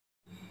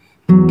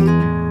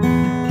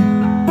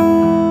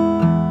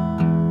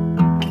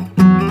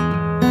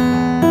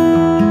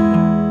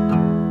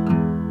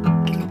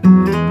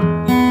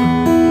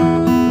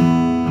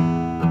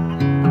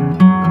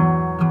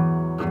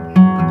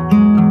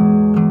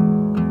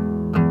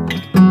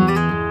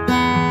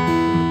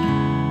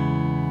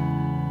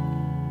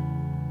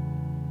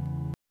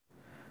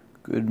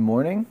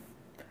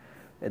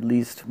at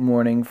least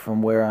morning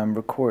from where I'm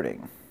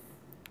recording.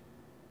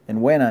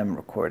 And when I'm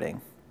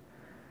recording,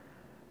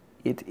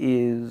 it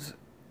is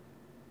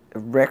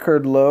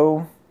record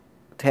low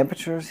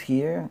temperatures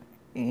here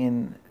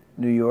in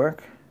New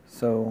York,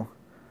 so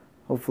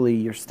hopefully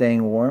you're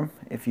staying warm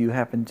if you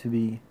happen to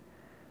be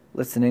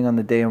listening on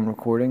the day I'm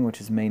recording,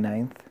 which is May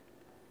 9th.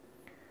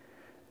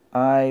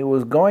 I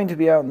was going to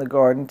be out in the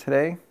garden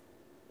today,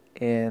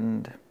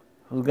 and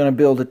I was going to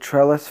build a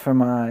trellis for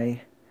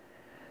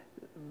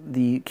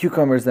the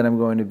cucumbers that I'm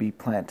going to be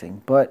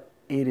planting, but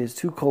it is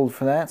too cold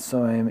for that,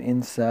 so I am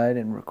inside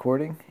and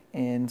recording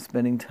and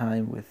spending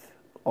time with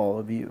all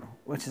of you,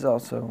 which is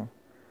also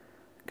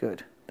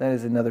good. That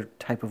is another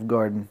type of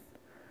garden,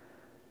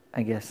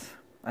 I guess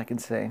I can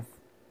say.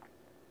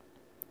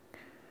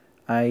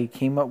 I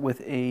came up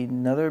with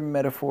another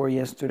metaphor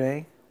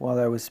yesterday while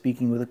I was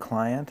speaking with a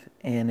client,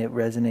 and it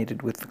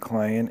resonated with the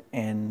client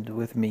and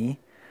with me,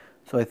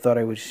 so I thought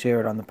I would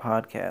share it on the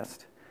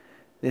podcast.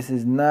 This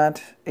is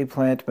not a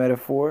plant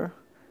metaphor.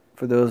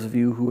 For those of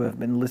you who have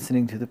been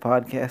listening to the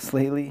podcast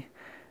lately,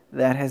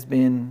 that has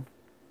been...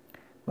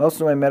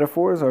 Most of my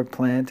metaphors are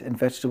plant and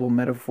vegetable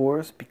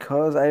metaphors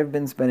because I have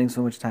been spending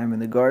so much time in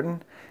the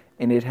garden,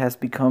 and it has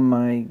become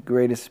my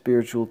greatest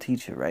spiritual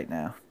teacher right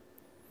now.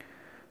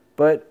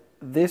 But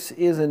this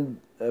is a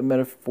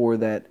metaphor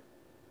that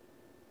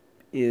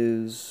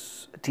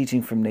is a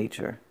teaching from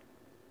nature.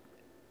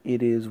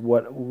 It is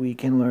what we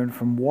can learn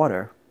from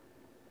water.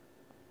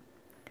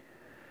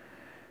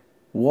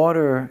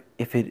 Water,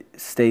 if it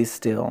stays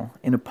still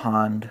in a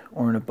pond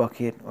or in a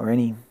bucket or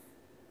in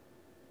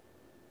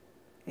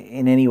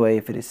any way,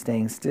 if it is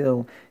staying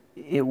still,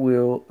 it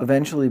will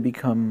eventually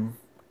become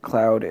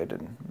clouded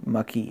and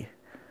mucky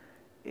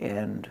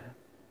and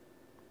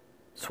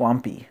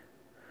swampy,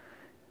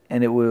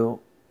 and it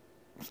will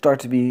start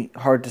to be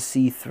hard to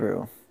see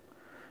through,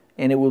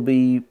 and it will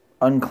be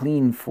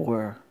unclean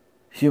for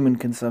human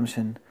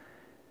consumption,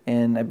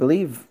 and I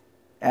believe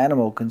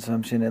animal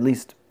consumption, at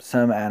least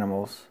some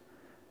animals.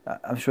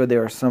 I'm sure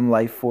there are some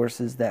life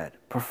forces that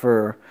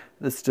prefer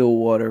the still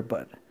water,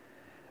 but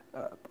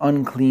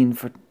unclean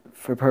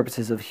for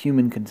purposes of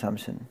human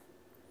consumption.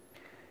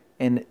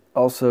 And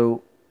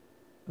also,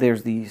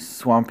 there's the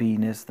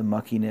swampiness, the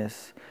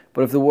muckiness.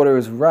 But if the water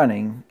is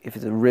running, if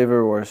it's a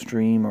river or a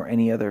stream or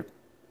any other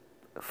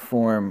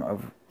form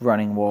of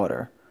running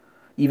water,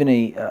 even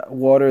a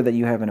water that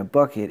you have in a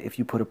bucket, if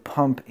you put a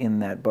pump in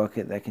that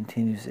bucket that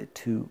continues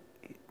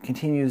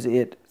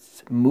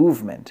its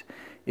movement,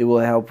 it will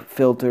help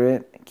filter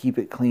it, keep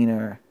it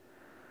cleaner,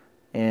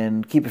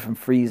 and keep it from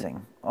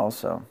freezing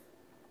also.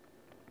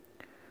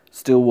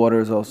 Still water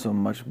is also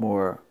much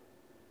more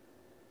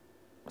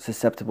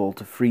susceptible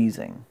to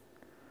freezing.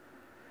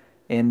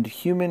 And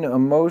human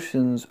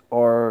emotions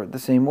are the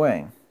same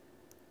way.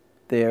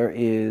 There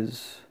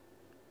is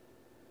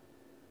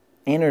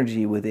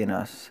energy within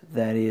us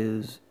that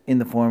is in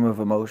the form of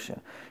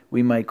emotion.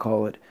 We might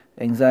call it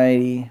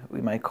anxiety,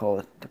 we might call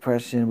it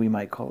depression, we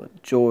might call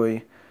it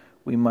joy,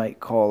 we might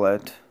call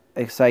it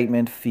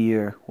excitement,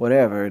 fear,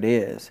 whatever it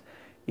is.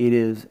 It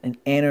is an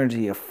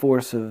energy, a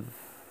force of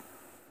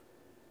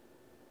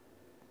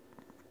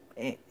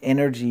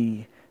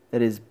energy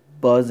that is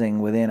buzzing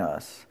within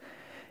us.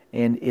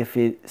 And if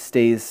it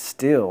stays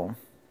still,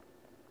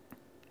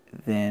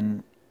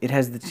 then it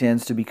has the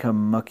chance to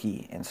become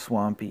mucky and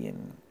swampy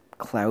and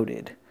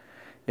clouded.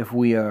 If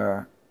we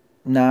are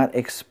not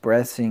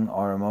expressing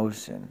our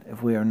emotion,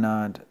 if we are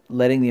not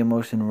letting the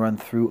emotion run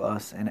through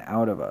us and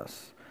out of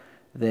us,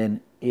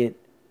 then it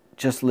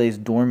just lays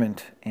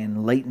dormant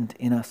and latent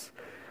in us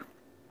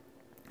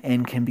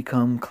and can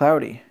become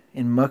cloudy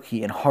and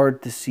mucky and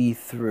hard to see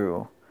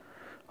through,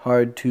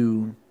 hard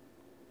to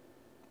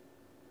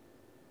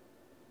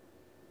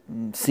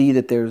see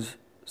that there's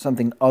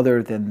something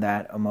other than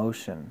that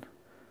emotion.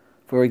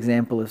 For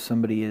example, if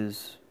somebody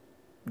is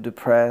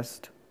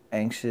depressed,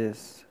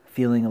 anxious,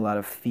 feeling a lot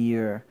of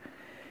fear,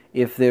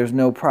 if there's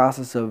no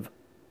process of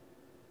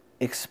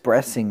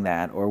expressing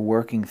that or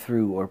working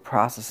through or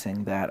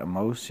processing that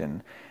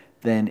emotion,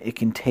 then it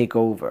can take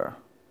over.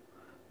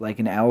 Like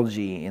an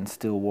algae in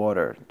still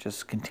water,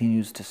 just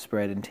continues to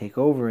spread and take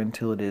over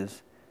until it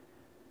is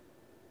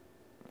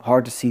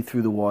hard to see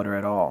through the water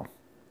at all.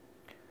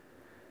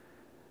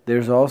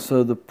 There's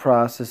also the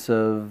process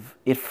of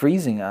it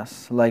freezing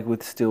us, like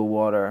with still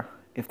water.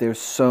 If there's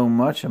so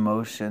much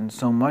emotion,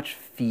 so much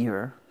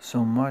fear,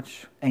 so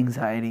much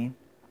anxiety,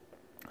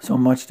 so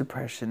much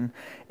depression,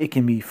 it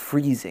can be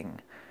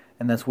freezing.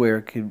 And that's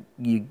where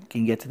you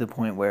can get to the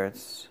point where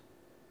it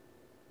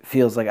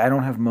feels like I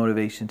don't have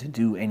motivation to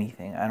do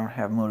anything. I don't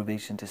have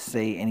motivation to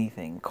say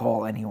anything,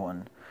 call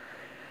anyone.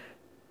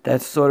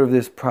 That's sort of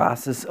this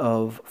process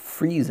of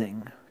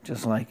freezing,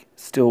 just like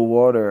still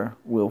water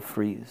will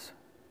freeze.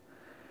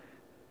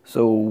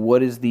 So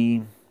what is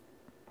the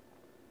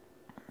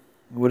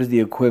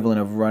equivalent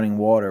of running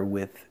water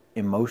with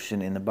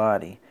emotion in the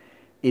body?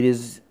 It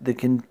is the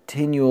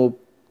continual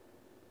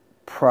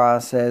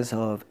process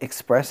of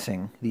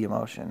expressing the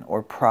emotion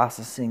or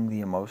processing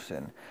the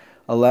emotion,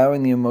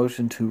 allowing the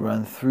emotion to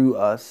run through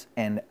us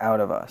and out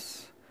of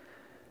us.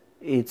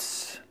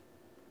 It's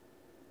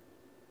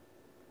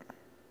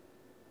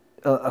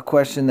a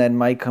question that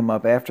might come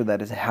up after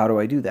that is, how do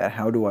I do that?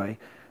 How do I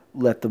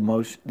let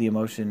the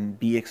emotion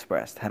be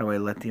expressed? How do I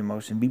let the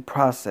emotion be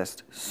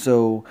processed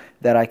so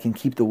that I can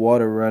keep the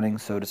water running,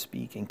 so to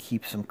speak, and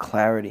keep some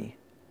clarity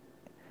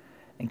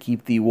and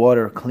keep the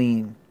water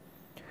clean?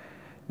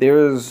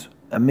 There's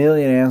a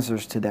million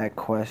answers to that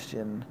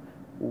question,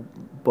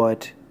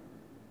 but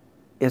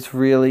it's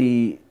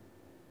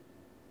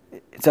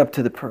up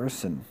to the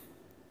person.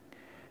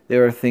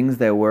 There are things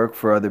that work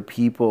for other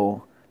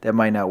people that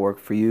might not work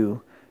for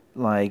you,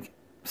 like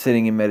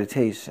sitting in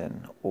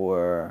meditation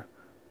or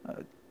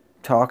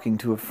talking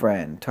to a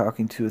friend,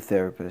 talking to a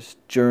therapist,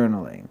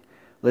 journaling,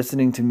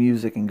 listening to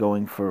music and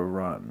going for a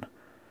run,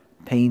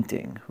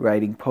 painting,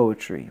 writing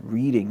poetry,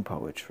 reading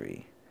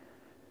poetry,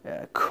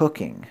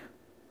 cooking,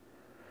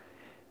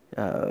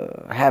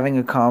 having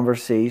a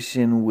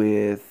conversation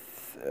with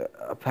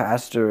a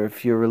pastor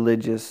if you're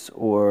religious,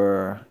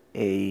 or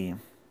a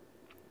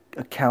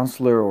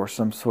counselor or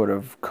some sort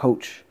of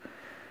coach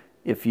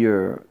if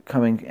you're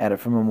coming at it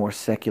from a more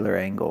secular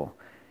angle.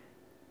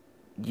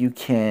 You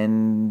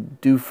can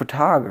do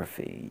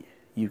photography.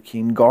 You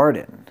can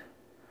garden.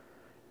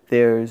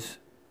 There's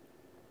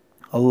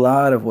a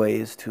lot of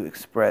ways to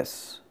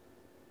express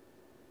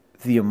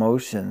the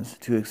emotions,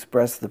 to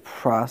express the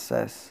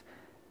process,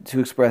 to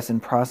express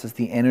and process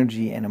the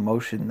energy and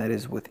emotion that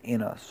is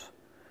within us.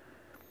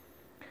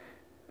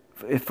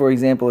 If, for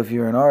example, if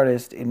you're an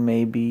artist, it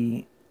may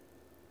be,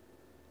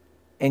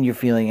 and you're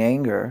feeling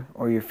anger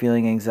or you're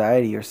feeling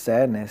anxiety or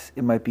sadness,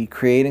 it might be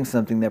creating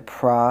something that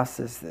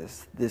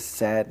processes this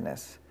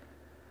sadness,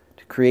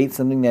 to create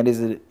something that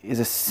is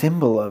a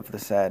symbol of the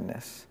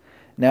sadness.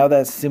 Now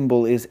that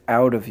symbol is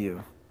out of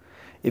you.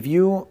 If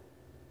you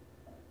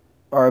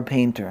are a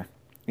painter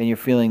and you're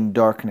feeling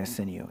darkness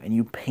in you and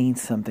you paint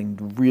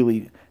something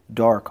really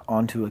dark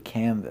onto a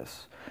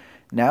canvas,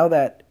 now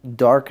that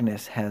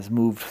darkness has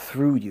moved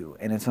through you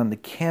and it's on the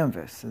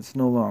canvas, it's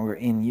no longer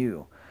in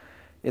you.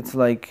 It's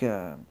like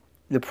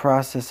the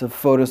process of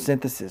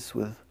photosynthesis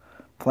with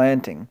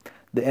planting.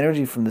 The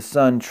energy from the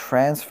sun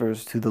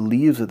transfers to the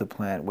leaves of the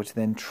plant, which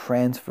then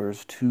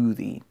transfers to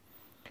the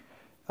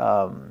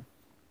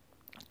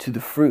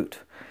fruit.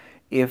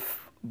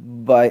 If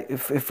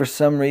for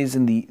some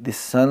reason the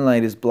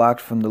sunlight is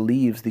blocked from the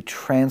leaves, the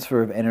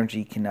transfer of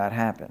energy cannot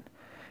happen.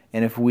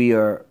 And if we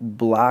are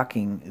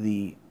blocking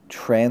the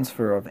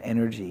transfer of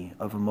energy,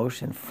 of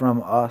emotion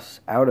from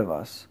us, out of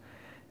us,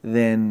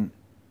 then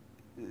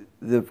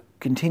the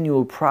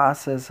continual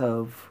process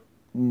of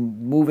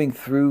moving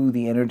through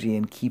the energy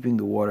and keeping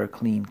the water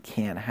clean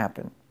can't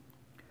happen.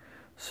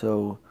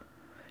 So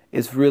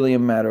it's really a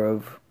matter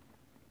of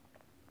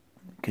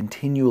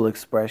continual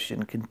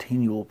expression,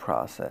 continual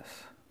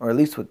process, or at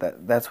least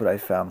that's what I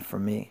found for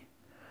me.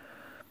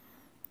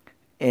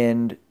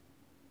 And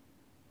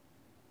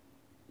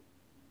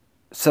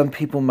some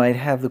people might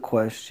have the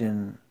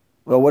question,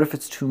 well, what if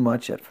it's too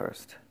much at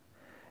first?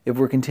 If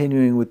we're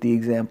continuing with the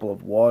example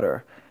of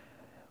water,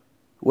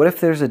 what if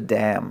there's a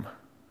dam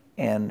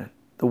and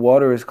the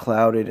water is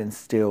clouded and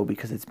still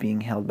because it's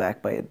being held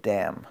back by a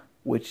dam,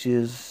 which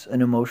is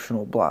an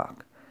emotional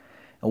block?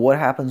 And what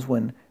happens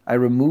when I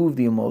remove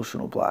the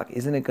emotional block?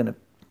 Isn't it going to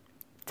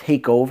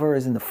take over?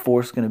 Isn't the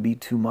force going to be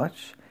too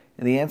much?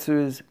 And the answer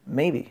is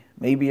maybe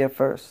at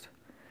first.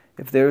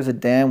 If there is a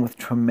dam with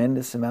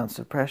tremendous amounts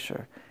of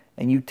pressure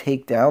and you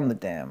take down the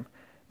dam,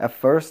 at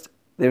first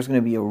there's going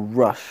to be a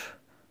rush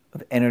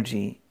of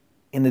energy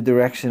in the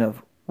direction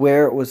of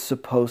where it was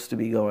supposed to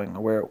be going,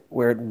 or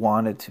where it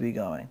wanted to be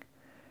going.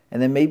 And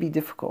that may be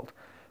difficult,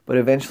 but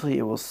eventually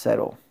it will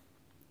settle.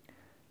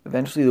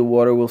 Eventually the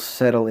water will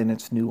settle in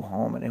its new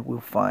home, and it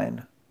will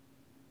find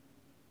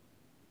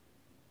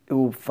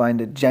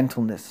a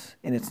gentleness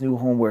in its new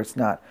home where it's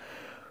not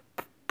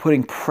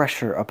putting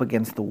pressure up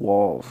against the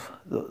walls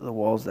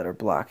that are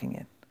blocking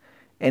it.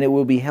 And it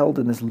will be held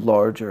in this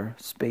larger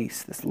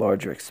space, this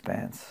larger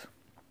expanse.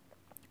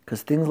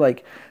 Because things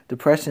like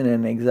depression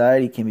and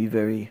anxiety can be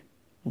very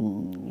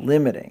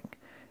limiting.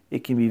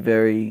 It can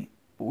be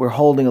we're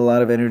holding a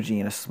lot of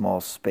energy in a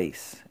small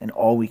space, and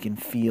all we can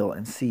feel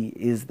and see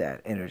is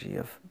that energy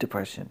of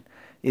depression,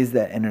 is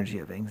that energy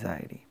of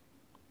anxiety.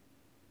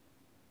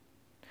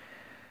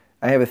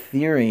 I have a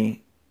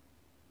theory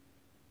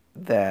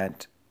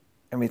that,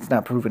 it's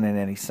not proven in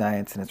any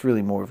science, and it's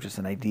really more of just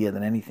an idea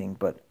than anything,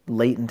 but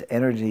latent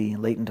energy,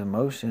 latent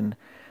emotion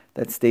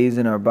that stays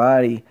in our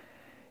body,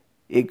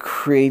 it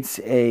creates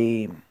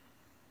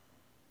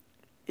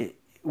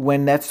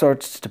when that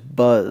starts to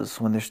buzz,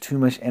 when there's too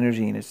much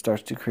energy and it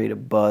starts to create a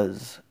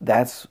buzz,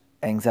 that's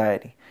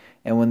anxiety.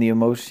 And when the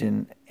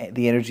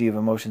energy of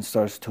emotion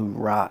starts to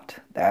rot,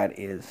 that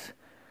is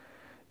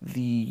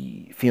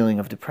the feeling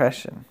of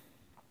depression.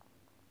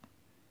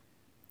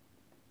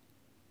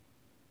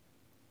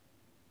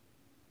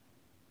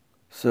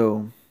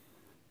 So,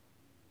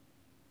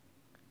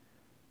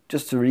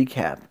 just to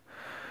recap,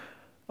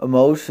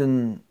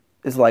 emotion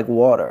is like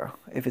water.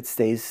 If it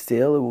stays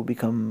still, it will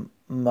become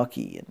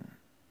mucky and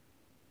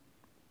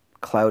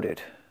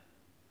clouded.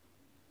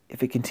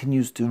 If it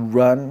continues to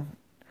run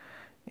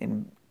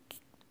and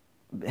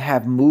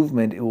have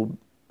movement, it will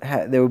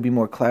there will be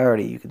more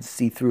clarity. You can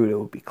see through it. It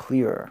will be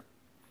clearer.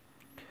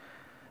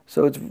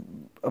 So it's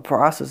a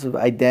process of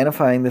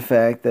identifying the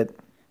fact that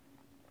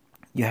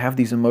you have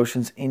these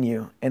emotions in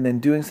you and then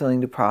doing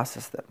something to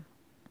process them.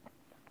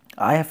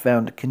 I have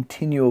found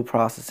continual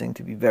processing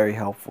to be very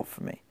helpful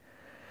for me.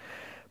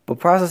 But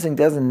processing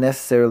doesn't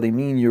necessarily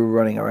mean you're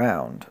running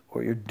around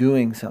or you're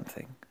doing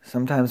something.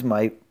 Sometimes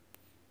my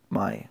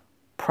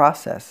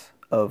process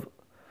of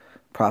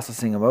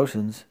processing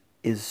emotions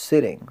is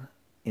sitting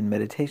in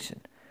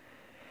meditation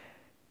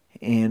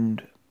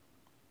and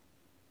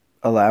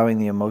allowing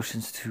the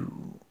emotions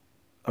to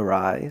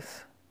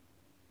arise,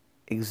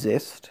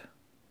 exist,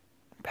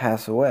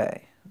 pass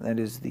away. That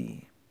is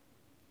the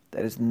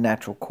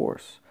natural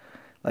course.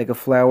 Like a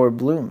flower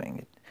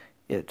blooming,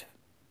 it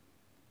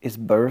is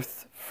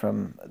birthed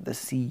from the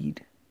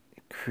seed.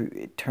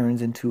 It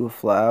turns into a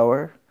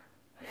flower.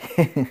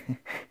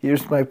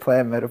 Here's my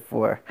plant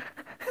metaphor.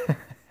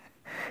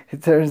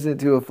 It turns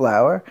into a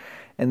flower,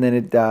 and then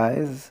it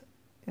dies.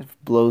 It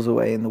blows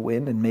away in the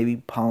wind and maybe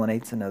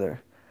pollinates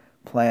another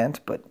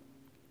plant, but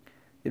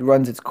it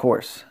runs its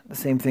course. The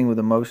same thing with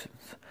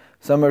emotions.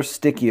 Some are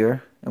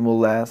stickier and will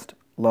last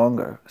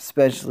longer,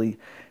 especially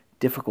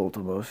difficult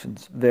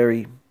emotions.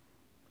 Very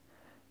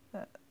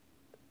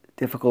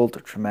difficult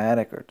or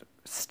traumatic or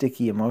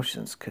sticky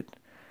emotions could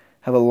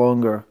have a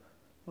longer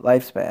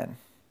lifespan,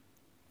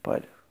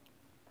 but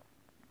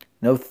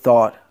no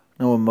thought,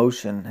 no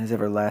emotion has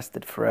ever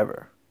lasted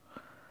forever.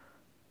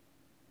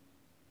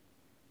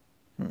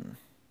 I'm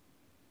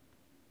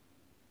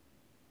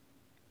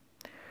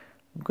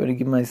going to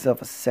give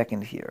myself a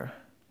second here,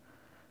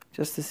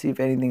 just to see if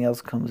anything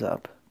else comes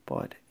up,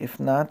 but if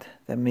not,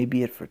 that may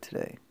be it for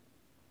today.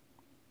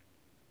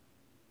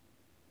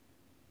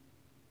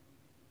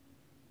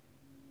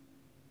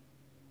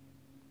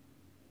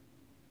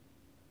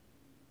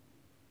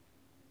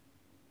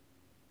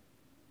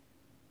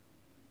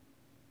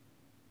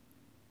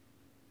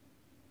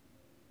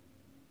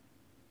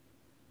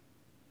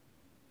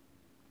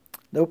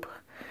 Nope,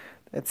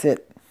 that's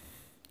it.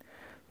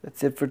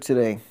 That's it for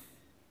today.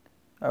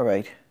 All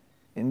right,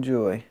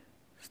 enjoy.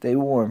 Stay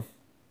warm.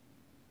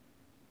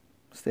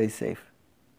 Stay safe.